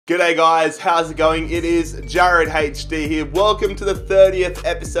G'day guys, how's it going? It is JarradHD here. Welcome to the 30th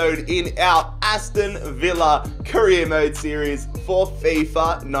episode in our Aston Villa career mode series for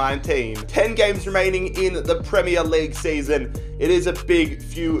FIFA 19. 10 games remaining in the Premier League season. It is a big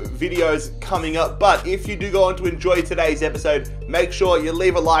few videos coming up, but if you do go on to enjoy today's episode, make sure you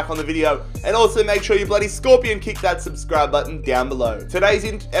leave a like on the video and also make sure you bloody scorpion kick that subscribe button down below. Today's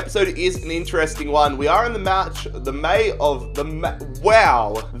episode is an interesting one. We are in the month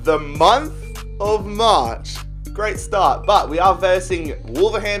of March. Great start, but we are versing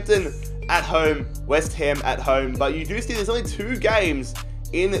Wolverhampton at home, West Ham at home, but you do see there's only 2 games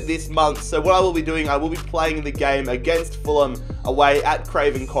in this month. So what I will be doing, I will be playing the game against Fulham away at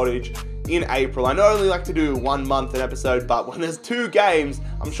Craven Cottage in April. I not only like to do 1 month an episode, but when there's 2 games,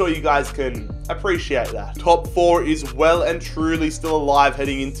 I'm sure you guys can appreciate that. Top 4 is well and truly still alive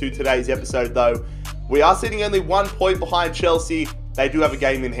heading into today's episode though. We are sitting only 1 point behind Chelsea. They do have a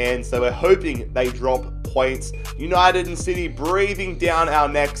game in hand, so we're hoping they drop points. United and City breathing down our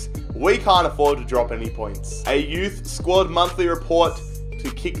necks. We can't afford to drop any points. A youth squad monthly report to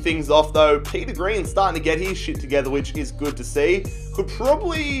kick things off though. Peter Green's starting to get his shit together, which is good to see. Could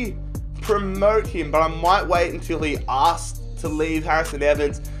probably promote him, but I might wait until he asks to leave. Harrison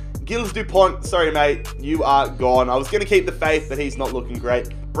Evans. Gilles Dupont, sorry mate, you are gone. I was going to keep the faith, but he's not looking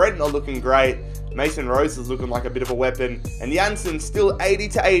great. Brent not looking great. Mason Rose is looking like a bit of a weapon. And Janssen still 80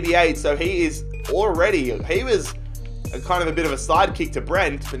 to 88, so he is already, he was kind of a bit of a sidekick to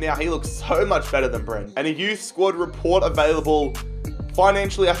Brent, but now he looks so much better than Brent. And a youth squad report available.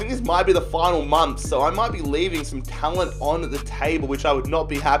 Financially, I think this might be the final month, so I might be leaving some talent on the table, which I would not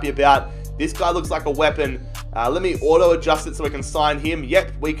be happy about. This guy looks like a weapon. Let me auto adjust it so we can sign him.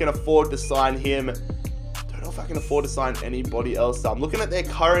 Yep, we can afford to sign him. Don't know if I can afford to sign anybody else. So I'm looking at their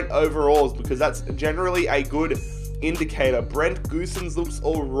current overalls because that's generally a good indicator. Brent Goossens looks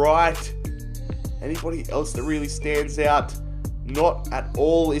all right. Anybody else that really stands out? Not at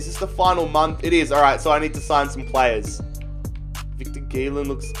all. Is this the final month? It is. All right, so I need to sign some players. Victor Gielen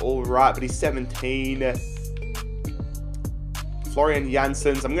looks all right, but he's 17. Florian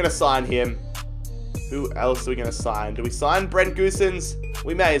Janssens, I'm going to sign him. Who else are we going to sign? Do we sign Brent Goossens?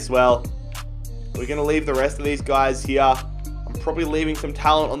 We may as well. We're going to leave the rest of these guys here. I'm probably leaving some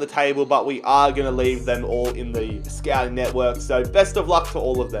talent on the table, but we are going to leave them all in the scouting network. So best of luck to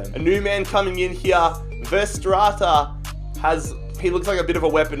all of them. A new man coming in here. Verstrata he looks like a bit of a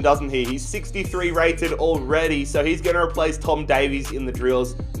weapon, doesn't he? He's 63 rated already, so he's going to replace Tom Davies in the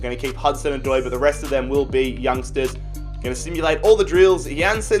drills. We're going to keep Hudson-Odoi, but the rest of them will be youngsters. Going to simulate all the drills.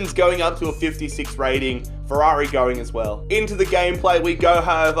 Janssen's going up to a 56 rating. Ferrari going as well. Into the gameplay we go,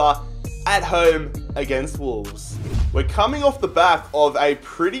 however, at home against Wolves. We're coming off the back of a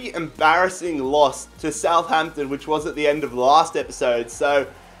pretty embarrassing loss to Southampton, which was at the end of the last episode. So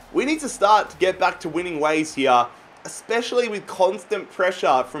we need to start to get back to winning ways here, especially with constant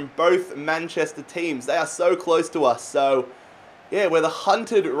pressure from both Manchester teams. They are so close to us. So yeah, we're the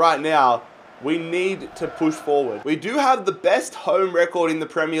hunted right now. We need to push forward. We do have the best home record in the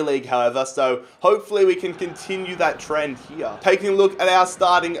Premier League, however, so hopefully we can continue that trend here. Taking a look at our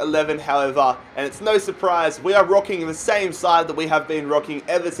starting 11, however, and it's no surprise, we are rocking the same side that we have been rocking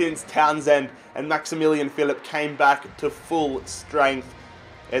ever since Townsend and Maximilian Philip came back to full strength.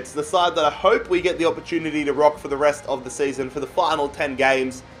 It's the side that I hope we get the opportunity to rock for the rest of the season for the final 10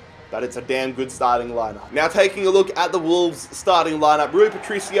 games. But it's a damn good starting lineup. Now taking a look at the Wolves starting lineup. Rui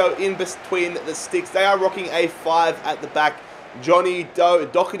Patricio in between the sticks. They are rocking a 5 at the back. Johnny,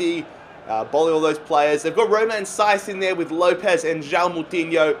 Doherty, Bolly, all those players. They've got Roman Saiz in there with Lopez and João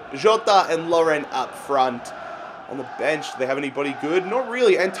Moutinho. Jota and Lauren up front. On the bench, do they have anybody good? Not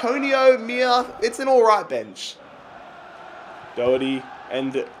really. Antonio, Mia, it's an alright bench. Doherty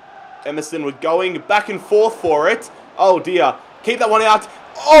and Emerson were going back and forth for it. Oh dear. Keep that one out.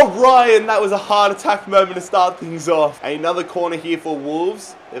 Oh, Ryan, that was a heart attack moment to start things off. Another corner here for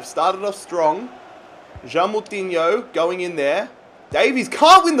Wolves. They've started off strong. João Moutinho going in there. Davies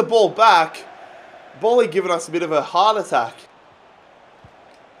can't win the ball back. Bolly giving us a bit of a heart attack.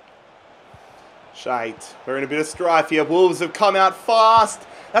 Shite. We're in a bit of strife here. Wolves have come out fast.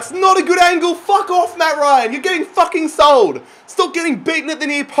 That's not a good angle. Fuck off, Matt Ryan. You're getting fucking sold. Stop getting beaten at the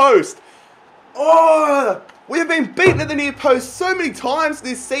near post. Oh, we have been beaten at the near post so many times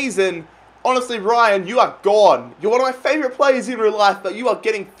this season. Honestly, Ryan, you are gone. You're one of my favourite players in real life, but you are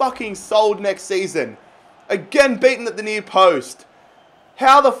getting fucking sold next season. Again, beaten at the near post.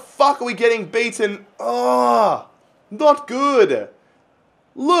 How the fuck are we getting beaten? Oh, not good.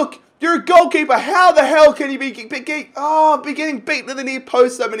 Look, you're a goalkeeper. How the hell can you be getting beaten at the near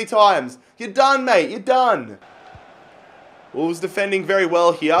post so many times? You're done, mate. You're done. Wolves defending very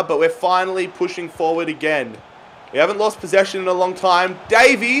well here, but we're finally pushing forward again. We haven't lost possession in a long time.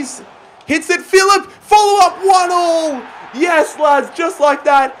 Davies hits it. Phillip, follow up, 1-1. Yes, lads, just like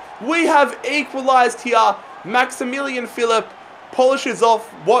that. We have equalised here. Maximilian Phillip polishes off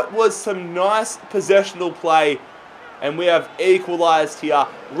what was some nice possessional play. And we have equalised here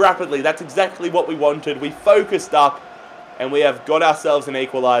rapidly. That's exactly what we wanted. We focused up and we have got ourselves an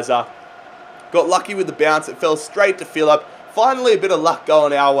equaliser. Got lucky with the bounce. It fell straight to Phillip. Finally, a bit of luck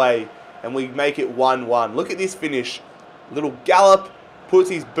going our way. And we make it 1-1. Look at this finish. Little gallop. Puts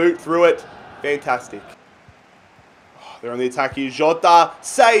his boot through it. Fantastic. Oh, they're on the attack here. Jota.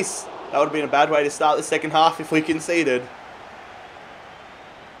 Sace. That would have been a bad way to start the second half if we conceded.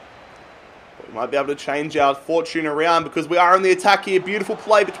 But we might be able to change our fortune around because we are on the attack here. Beautiful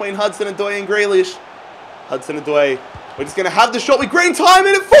play between Hudson-Odoi and Grealish. Hudson-Odoi. We're just going to have the shot with green time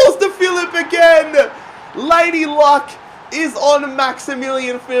and it falls to Phillip again. Lady Luck is on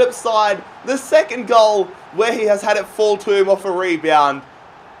Maximilian Phillip's side. The second goal where he has had it fall to him off a rebound.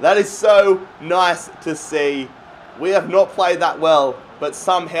 That is so nice to see. We have not played that well, but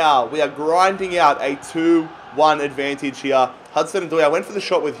somehow we are grinding out a 2-1 advantage here. Hudson-Odoi, I went for the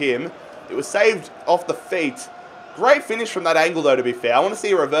shot with him. It was saved off the feet. Great finish from that angle though, to be fair. I want to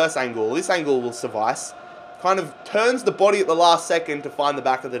see a reverse angle. This angle will suffice. Kind of turns the body at the last second to find the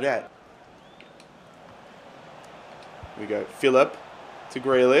back of the net. We go Phillip to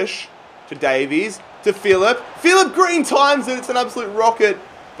Grealish to Davies to Phillip. Phillip green times it. It's an absolute rocket,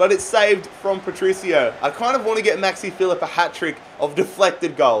 but it's saved from Patricio. I kind of want to get Maxi Phillip a hat-trick of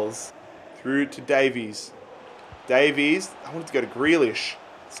deflected goals. Through to Davies. Davies. I wanted to go to Grealish.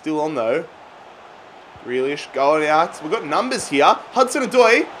 Still on though. Grealish going out. We've got numbers here.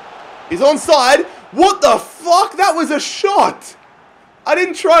 Hudson-Odoi is onside. What the fuck? That was a shot. I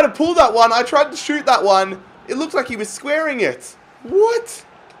didn't try to pull that one. I tried to shoot that one. It looked like he was squaring it. What?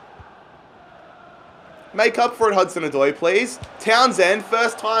 Make up for it, Hudson-Odoi, please. Townsend,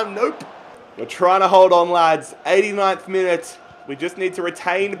 first time, nope. We're trying to hold on, lads. 89th minute. We just need to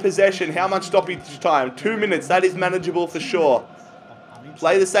retain possession. How much stoppage time? 2 minutes. That is manageable for sure.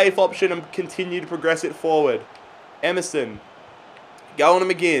 Play the safe option and continue to progress it forward. Emerson. Go on him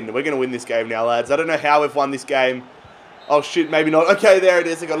again. We're going to win this game now, lads. I don't know how we've won this game. Oh, shit, maybe not. Okay, there it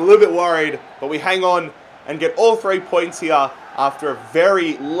is. I got a little bit worried. But we hang on and get all 3 points here after a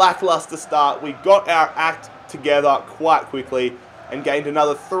very lackluster start. We got our act together quite quickly and gained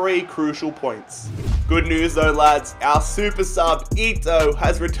another 3 crucial points. Good news though, lads. Our super sub, Ito,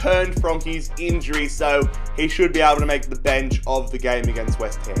 has returned from his injury, so he should be able to make the bench of the game against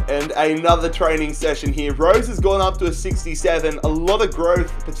West Ham. And another training session here. Rose has gone up to a 67. A lot of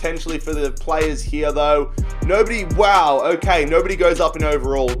growth potentially for the players here though. Nobody, wow, okay, nobody goes up in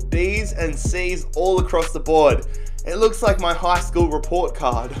overall. D's and C's all across the board. It looks like my high school report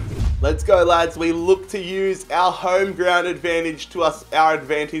card. Let's go, lads. We look to use our home ground advantage to our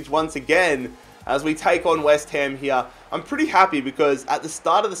advantage once again as we take on West Ham here. I'm pretty happy because at the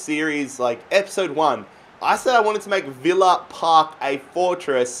start of the series, like episode 1, I said I wanted to make Villa Park a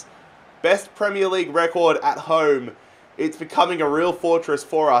fortress. Best Premier League record at home. It's becoming a real fortress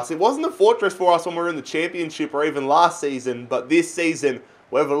for us. It wasn't a fortress for us when we were in the Championship or even last season, but this season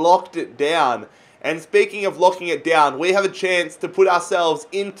we've locked it down. And speaking of locking it down, we have a chance to put ourselves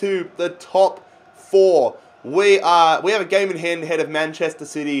into the top 4. We have a game in hand ahead of Manchester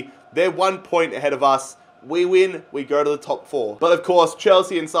City. They're 1 point ahead of us. We win, we go to the top 4. But of course,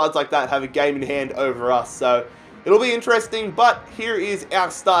 Chelsea and sides like that have a game in hand over us. So it'll be interesting. But here is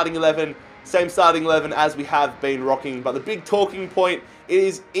our starting 11. Same starting 11 as we have been rocking. But the big talking point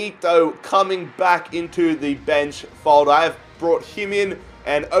is Ito coming back into the bench fold. I have brought him in,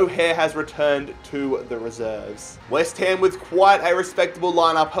 and O'Hare has returned to the reserves. West Ham with quite a respectable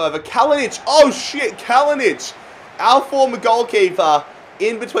lineup, however. Kalinic, oh shit, Kalinic, our former goalkeeper,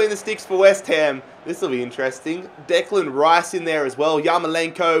 in between the sticks for West Ham. This will be interesting. Declan Rice in there as well.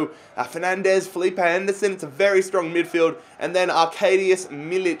 Yarmolenko, Fernandez, Felipe Anderson. It's a very strong midfield. And then Arkadiusz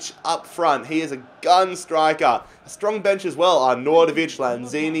Milic up front. He is a gun striker. A strong bench as well. Arnautovic,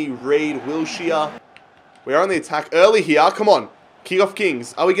 Lanzini, Reed, Wilshere. We're on the attack early here. Come on. Kick-off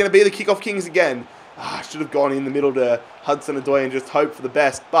kings. Are we going to be the kick-off kings again? I should have gone in the middle to Hudson-Odoi and just hope for the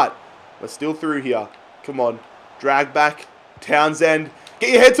best. But we're still through here. Come on. Drag back. Townsend.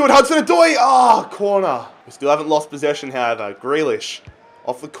 Get your head to it, Hudson-Odoi. Oh, corner. We still haven't lost possession, however. Grealish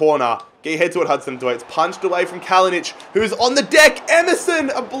off the corner. Get your head to it, Hudson-Odoi. It's punched away from Kalinic, who's on the deck. Emerson,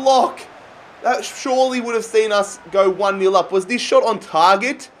 a block. That surely would have seen us go 1-0 up. Was this shot on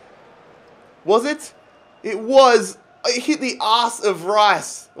target? Was it? It was. It hit the arse of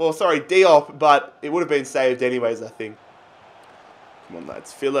Rice. Or, sorry, Diop, but it would have been saved anyways, I think. Come on,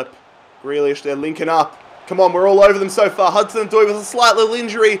 lads. Philip, Grealish, they're linking up. Come on, we're all over them so far. Hudson-Odoi with a slight little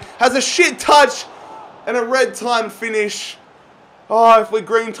injury. Has a shit touch. And a red time finish. Oh, if we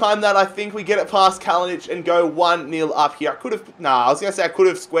green time that, I think we get it past Kalinic and go 1-0 up here. I was going to say I could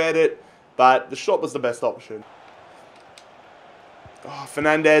have squared it, but the shot was the best option. Oh,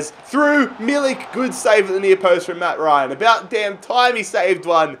 Fernandez through Milik. Good save at the near post from Matt Ryan. About damn time he saved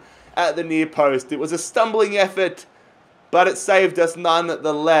one at the near post. It was a stumbling effort, but it saved us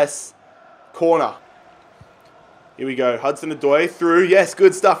nonetheless. Corner. Here we go. Hudson-Odoi through. Yes,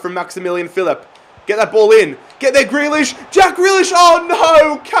 good stuff from Maximilian Philip. Get that ball in. Get there, Grealish. Jack Grealish. Oh,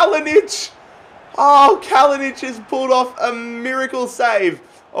 no. Kalinic. Oh, Kalinic has pulled off a miracle save.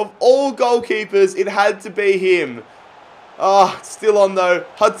 Of all goalkeepers, it had to be him. Oh, it's still on, though.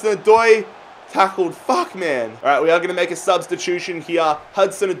 Hudson-Odoi tackled. Fuck, man. All right, we are going to make a substitution here.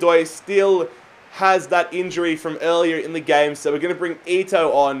 Hudson-Odoi still has that injury from earlier in the game, so we're going to bring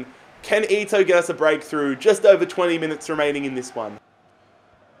Ito on. Can Ito get us a breakthrough? Just over 20 minutes remaining in this one.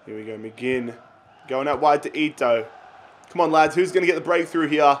 Here we go, McGinn. Going out wide to Ito. Come on, lads. Who's going to get the breakthrough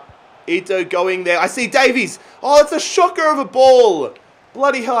here? Ito going there. I see Davies. Oh, it's a shocker of a ball.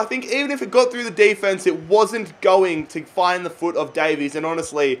 Bloody hell. I think even if it got through the defense, it wasn't going to find the foot of Davies. And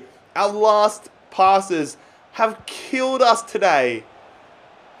honestly, our last passes have killed us today.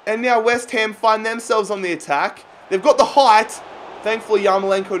 And now West Ham find themselves on the attack. They've got the height. Thankfully,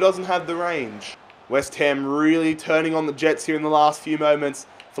 Yarmolenko doesn't have the range. West Ham really turning on the Jets here in the last few moments.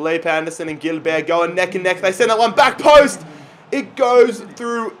 Felipe Anderson and Gilbert going neck and neck. They send that one back post. It goes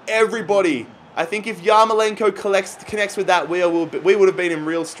through everybody. I think if Yarmolenko connects with that, we would have been in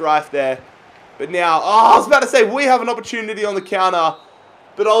real strife there. But now, I was about to say, we have an opportunity on the counter.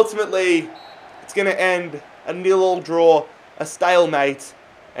 But ultimately, it's going to end a 0-0 draw, a stalemate.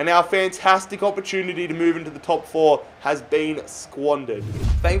 And our fantastic opportunity to move into the top 4 has been squandered.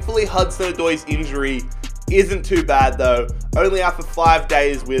 Thankfully, Hudson-Odoi's injury isn't too bad though. Only out for 5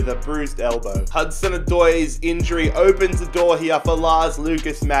 days with a bruised elbow. Hudson-Odoi's injury opens the door here for Lars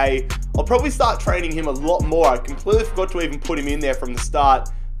Lucas May. I'll probably start training him a lot more. I completely forgot to even put him in there from the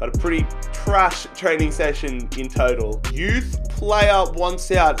start, but a pretty trash training session in total. Youth player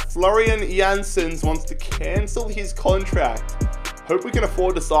wants out. Florian Janssens wants to cancel his contract. Hope we can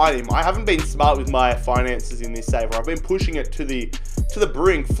afford to sign him. I haven't been smart with my finances in this saver. I've been pushing it to the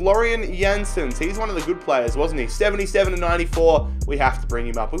brink. Florian Janssens, he's one of the good players, wasn't he? 77 and 94. We have to bring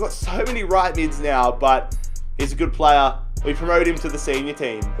him up. We've got so many right mids now, but he's a good player. We promote him to the senior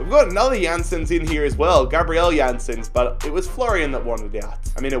team. We've got another Janssens in here as well, Gabriel Janssens, but it was Florian that wanted out.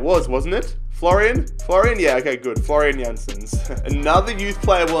 I mean, it was, wasn't it? Florian? Florian? Yeah, okay, good. Florian Janssens. Another youth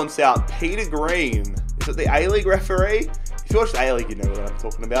player wants out, Peter Green. Is it the A-League referee? If you watch the A-League, you know what I'm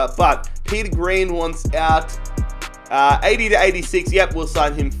talking about. But Peter Green wants out. 80 to 86. Yep, we'll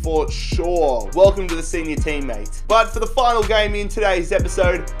sign him for sure. Welcome to the senior team, mate. But for the final game in today's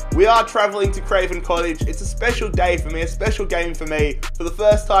episode, we are traveling to Craven Cottage. It's a special day for me, a special game for me. For the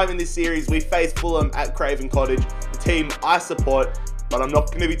first time in this series, we face Fulham at Craven Cottage, the team I support. But I'm not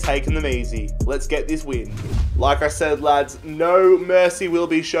going to be taking them easy. Let's get this win. Like I said, lads, no mercy will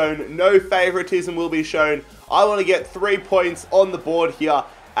be shown. No favoritism will be shown. I want to get 3 points on the board here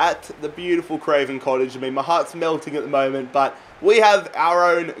at the beautiful Craven Cottage. I mean, my heart's melting at the moment, but we have our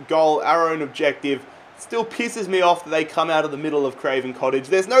own goal, our own objective. It still pisses me off that they come out of the middle of Craven Cottage.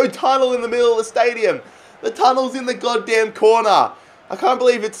 There's no tunnel in the middle of the stadium. The tunnel's in the goddamn corner. I can't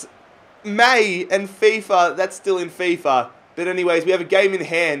believe it's May and FIFA. That's still in FIFA. But anyways, we have a game in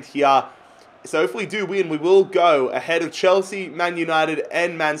hand here. So if we do win, we will go ahead of Chelsea, Man United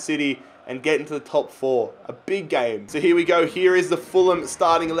and Man City and get into the top 4. A big game. So here we go. Here is the Fulham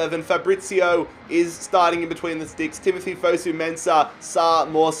starting 11. Fabrizio is starting in between the sticks. Timothy Fosu-Mensah, Sarr,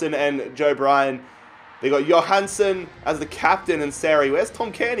 Mawson and Joe Bryan. They got Johansson as the captain and Sari. Where's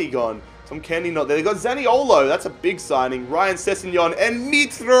Tom Kearney gone? Tom Kearney not there. They got Zaniolo. That's a big signing. Ryan Sessegnon and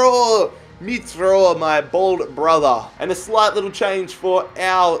Mitro, my bold brother. And a slight little change for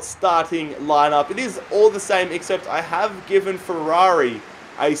our starting lineup. It is all the same, except I have given Ferrari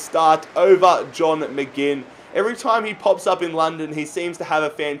a start over John McGinn. Every time he pops up in London, he seems to have a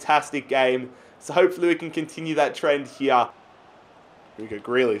fantastic game. So hopefully we can continue that trend here. Here we go,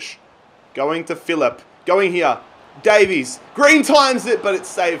 Grealish. Going to Philip. Going here. Davies. Green times it, but it's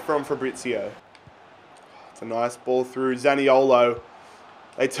saved from Fabrizio. It's a nice ball through Zaniolo.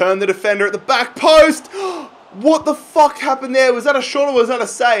 They turn the defender at the back post. What the fuck happened there? Was that a shot or was that a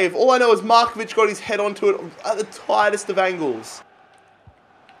save? All I know is Markovic got his head onto it at the tightest of angles.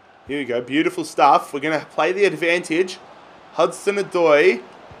 Here we go. Beautiful stuff. We're going to play the advantage. Hudson-Odoi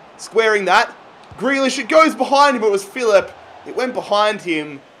squaring that. Grealish, it goes behind him. It was Philip. It went behind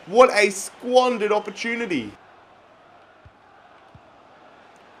him. What a squandered opportunity.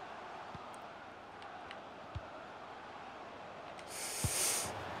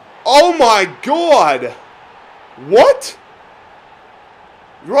 Oh my god! What?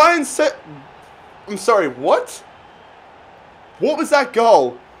 Ryan said... I'm sorry, what? What was that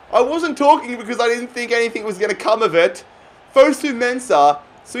goal? I wasn't talking because I didn't think anything was going to come of it. Fosu Mensah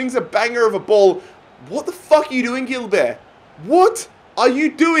swings a banger of a ball. What the fuck are you doing, Gilbert? What are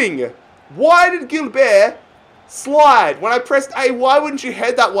you doing? Why did Gilbert slide? When I pressed A, why wouldn't you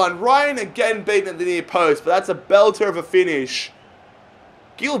head that one? Ryan again beaten at the near post, but that's a belter of a finish.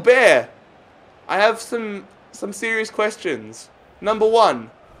 Gilbert, I have some serious questions. Number 1,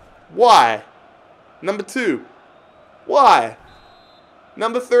 why? Number 2, why?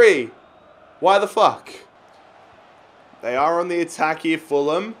 Number 3, why the fuck? They are on the attack here,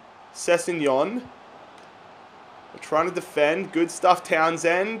 Fulham. Sessegnon. They're trying to defend. Good stuff,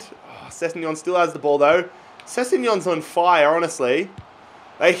 Townsend. Oh, Sessegnon still has the ball, though. Sessegnon's on fire, honestly.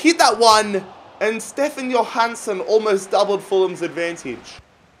 They hit that one, and Stefan Johansson almost doubled Fulham's advantage.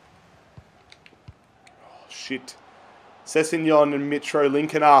 Oh, shit. Sessegnon and Mitro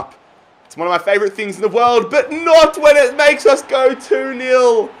linking up. It's one of my favourite things in the world, but not when it makes us go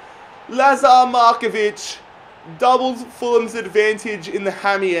 2-0. Lazar Markovic doubles Fulham's advantage in the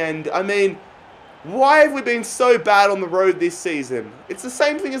hammy end. I mean, why have we been so bad on the road this season? It's the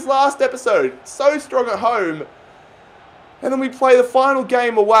same thing as last episode. So strong at home. And then we play the final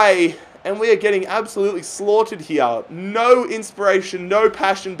game away, and we are getting absolutely slaughtered here. No inspiration, no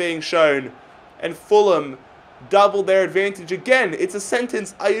passion being shown. And Fulham doubled their advantage again. It's a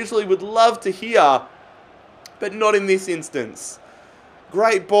sentence I usually would love to hear, but not in this instance.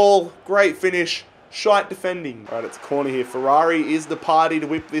 Great ball, great finish, shite defending. All right, it's a corner here. Ferrari is the party to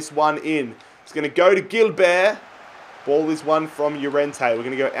whip this one in. It's going to go to Gilbert. Ball is one from Llorente. We're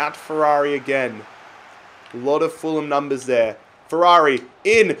going to go out to Ferrari again. A lot of Fulham numbers there. Ferrari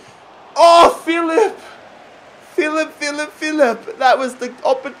in. Oh, Philip! Philip. That was the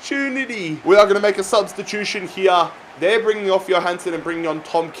opportunity. We are going to make a substitution here. They're bringing off Johansson and bringing on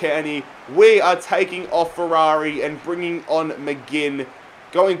Tom Kearney. We are taking off Ferrari and bringing on McGinn.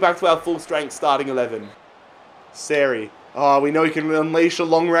 Going back to our full strength starting 11. Seri. Oh, we know he can unleash a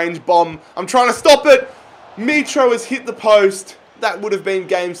long-range bomb. I'm trying to stop it. Mitro has hit the post. That would have been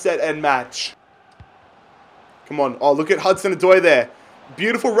game, set, and match. Come on. Oh, look at Hudson-Odoi there.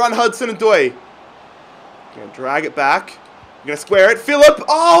 Beautiful run, Hudson-Odoi. Going to drag it back. I'm going to square it. Philip.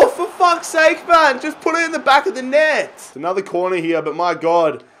 Oh, for fuck's sake, man. Just put it in the back of the net. It's another corner here, but my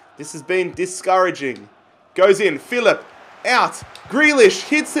God, this has been discouraging. Goes in. Philip. Out. Grealish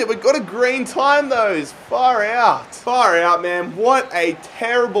hits it. We've got a green time, those. Far out. Far out, man. What a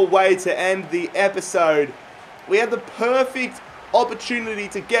terrible way to end the episode. We had the perfect opportunity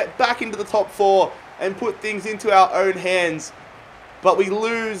to get back into the top 4 and put things into our own hands. But we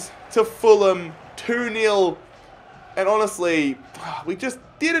lose to Fulham 2-0. And honestly, we just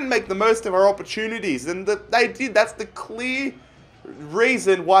didn't make the most of our opportunities. And they did. That's the clear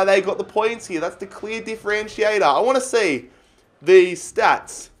reason why they got the points here. That's the clear differentiator. I want to see the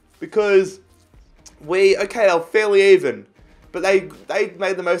stats because okay, they're fairly even, but they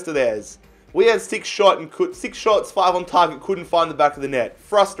made the most of theirs. We had 6 shots, 5 on target, couldn't find the back of the net.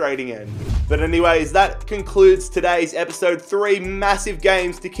 Frustrating end. But anyways, that concludes today's episode 3. Massive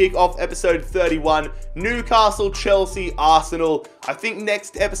games to kick off episode 31. Newcastle, Chelsea, Arsenal. I think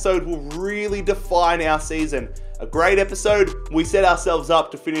next episode will really define our season. A great episode. We set ourselves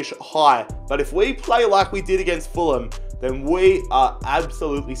up to finish high. But if we play like we did against Fulham, then we are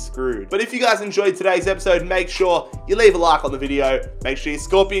absolutely screwed. But if you guys enjoyed today's episode, make sure you leave a like on the video. Make sure you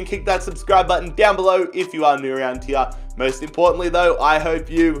scorpion kick that subscribe button down below if you are new around here. Most importantly though, I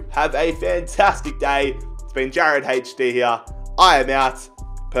hope you have a fantastic day. It's been JarradHD here. I am out.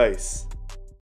 Peace.